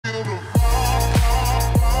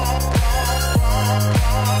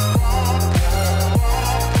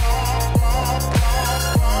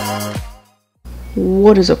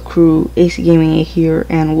What is up, crew? AC Gaming 8 here,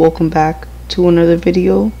 and welcome back to another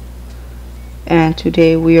video. And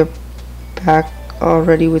today we are back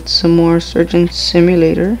already with some more Surgeon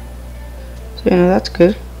Simulator. So that's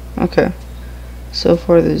good. Okay, so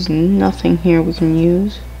far there's nothing here we can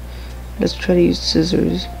use. Let's try to use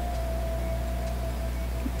scissors.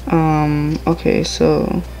 Okay,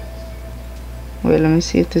 so wait, let me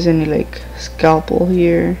see if there's any like scalpel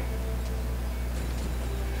here.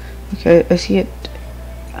 Okay, I see it.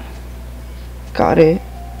 Got it.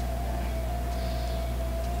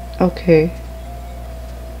 Okay.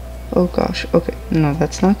 Oh gosh. Okay. No,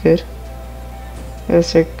 that's not good. Gotta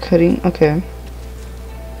start cutting. Okay.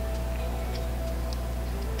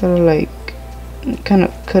 Gotta like kind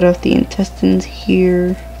of cut off the intestines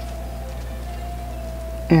here.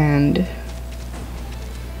 And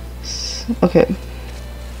okay.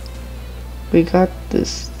 We got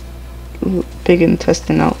this big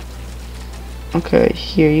intestine out. Okay,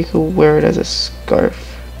 here you could wear it as a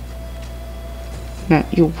scarf. No,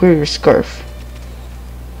 you wear your scarf.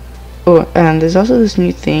 Oh, and there's also this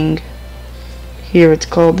new thing here. It's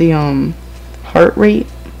called the heart rate.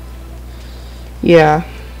 Yeah,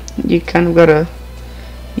 you kind of gotta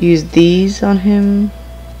use these on him.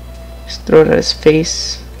 Just throw it at his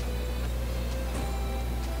face.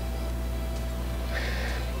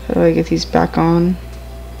 How do I get these back on?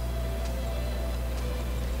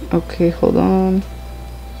 Okay, hold on.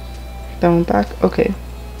 That one back. Okay.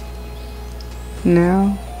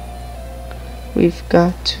 Now we've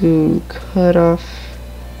got to cut off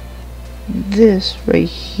this right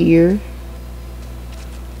here.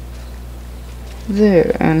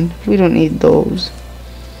 There, and we don't need those.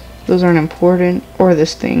 Those aren't important. Or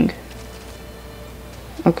this thing.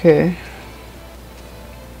 Okay.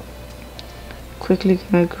 Quickly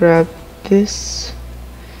gonna grab this.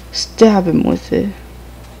 Stab him with it.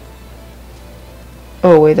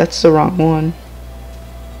 Oh wait, that's the wrong one.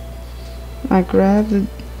 I grabbed it.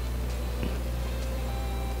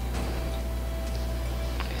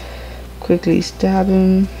 Quickly stab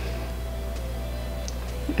him.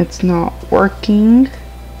 It's not working.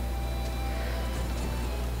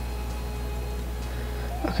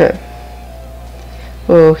 Okay.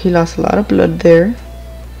 Oh, he lost a lot of blood there.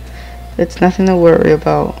 It's nothing to worry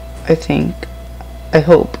about, I think. I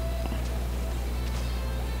hope.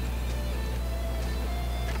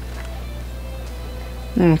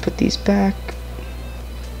 I'm gonna put these back.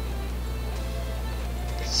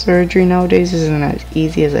 Surgery nowadays isn't as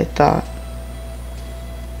easy as I thought.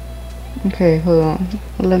 Okay, hold on.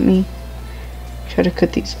 Let me try to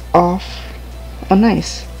cut these off. Oh,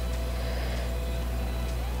 nice.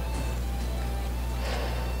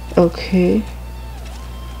 Okay.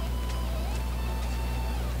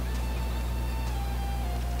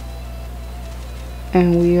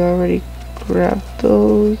 And we already grabbed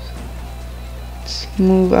those. Let's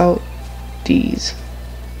move out these.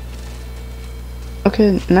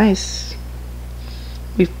 Okay, nice.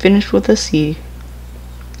 We finished with a C.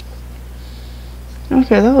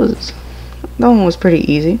 Okay, that one was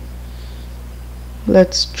pretty easy.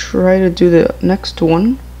 Let's try to do the next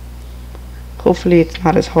one. Hopefully it's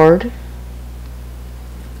not as hard.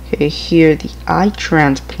 Okay, here, the eye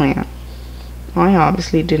transplant. I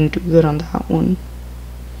obviously didn't do good on that one.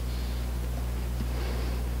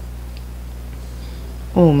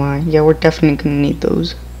 Oh my, yeah, we're definitely gonna need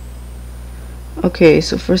those. Okay,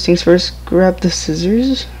 so first things first, grab the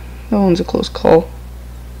scissors. That one's a close call.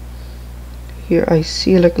 Here I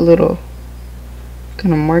see like a little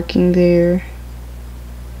kind of marking there.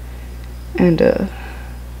 And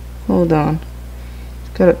hold on.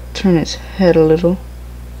 Gotta turn his head a little.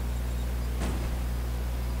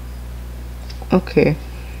 Okay.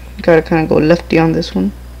 Gotta kind of go lefty on this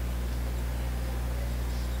one.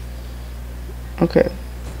 Okay.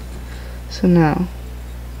 So now,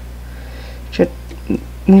 should I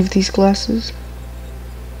move these glasses?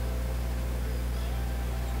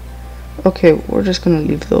 Okay, we're just gonna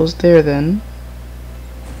leave those there then.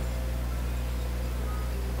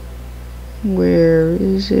 Where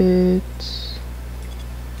is it?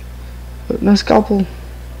 Oh, no scalpel.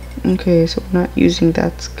 Okay, so we're not using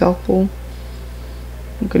that scalpel.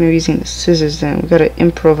 I'm gonna be using the scissors then. We gotta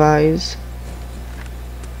improvise.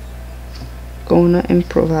 Gonna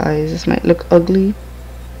improvise. This might look ugly,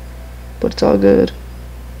 but it's all good.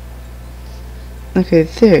 Okay,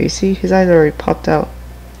 there, you see his eyes already popped out.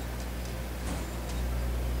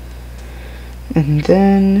 And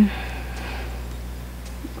then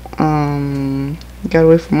gotta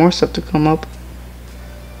wait for more stuff to come up.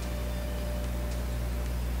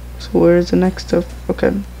 So where's the next stuff?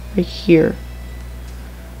 Okay, right here.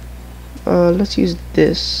 Let's use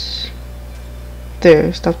this.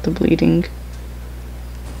 There, stop the bleeding.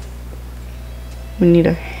 We need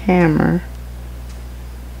a hammer.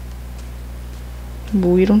 But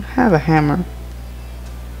we don't have a hammer.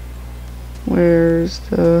 Where's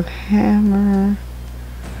the hammer?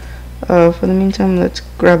 For the meantime, let's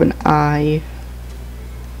grab an eye.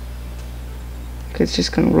 It's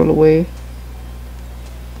just gonna roll away.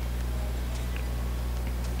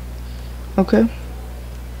 Okay.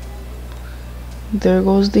 There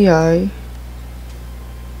goes the eye.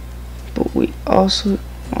 But we also...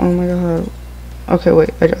 oh my god. Okay,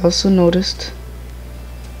 wait. I also noticed...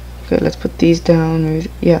 okay, let's put these down.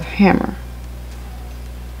 Maybe, yeah, hammer.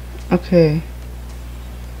 Okay.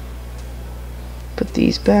 Put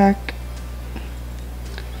these back.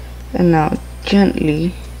 And now,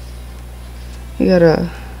 gently... we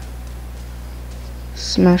gotta...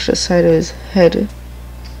 smash the side of his head.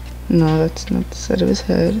 No, that's not the side of his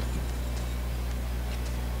head.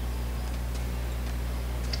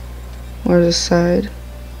 Where's the side?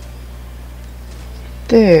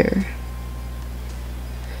 There.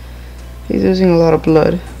 He's losing a lot of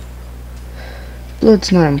blood.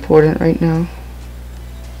 Blood's not important right now.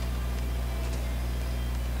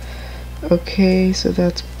 Okay, so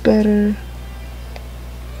that's better.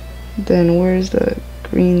 Then where's the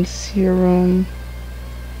green serum?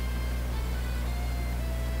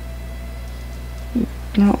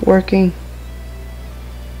 Not working.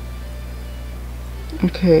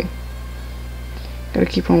 Okay. Gotta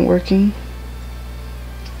keep on working.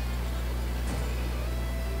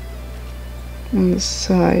 On the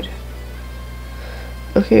side.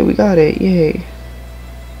 Okay, we got it. Yay.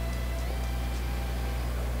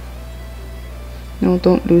 No,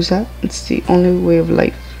 don't lose that. It's the only way of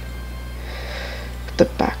life. Put the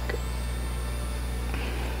back.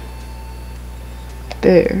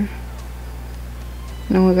 There.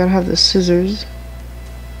 Now we gotta have the scissors.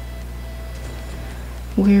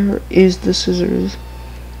 Where is the scissors?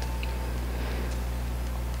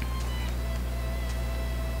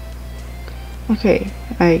 Okay,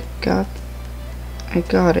 I got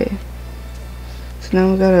it. So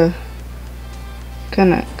now we gotta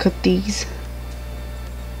kinda cut these.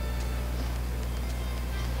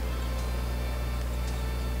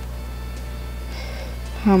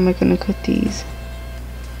 How am I gonna cut these?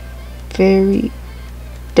 Very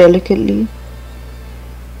delicately.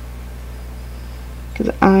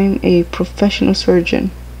 Because I'm a professional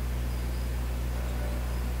surgeon.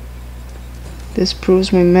 This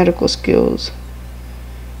proves my medical skills.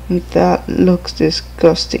 And that looks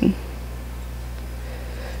disgusting.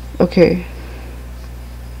 Okay.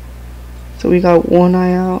 So we got one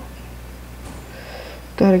eye out.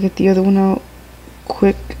 Gotta get the other one out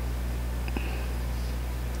quick.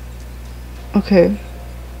 Okay.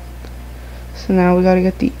 So now we gotta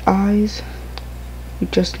get the eyes. We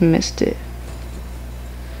just missed it.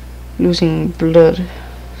 Losing blood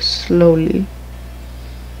slowly.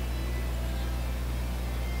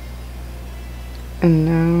 And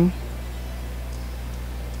now...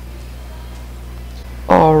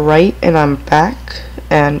 alright, and I'm back.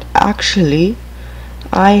 And actually,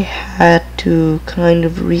 I had to kind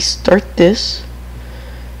of restart this.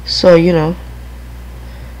 So, you know,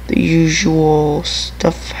 the usual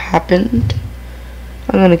stuff happened.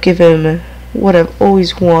 I'm gonna give him what I've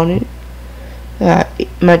always wanted.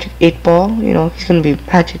 Magic 8 ball. You know, he's gonna be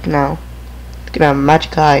magic now. He's gonna have a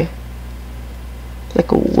magic eye.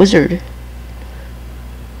 Like a wizard.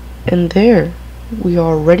 And there, we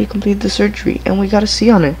already completed the surgery, and we got a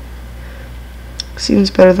C on it.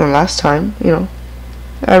 Seems better than last time, you know.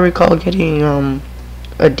 I recall getting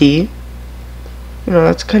a D. You know,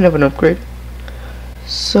 that's kind of an upgrade.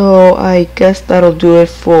 So I guess that'll do it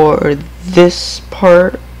for this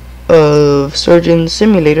part of Surgeon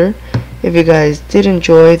Simulator. If you guys did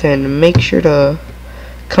enjoy, then make sure to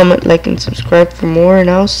comment, like, and subscribe for more, and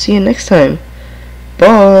I'll see you next time.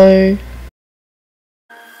 Bye!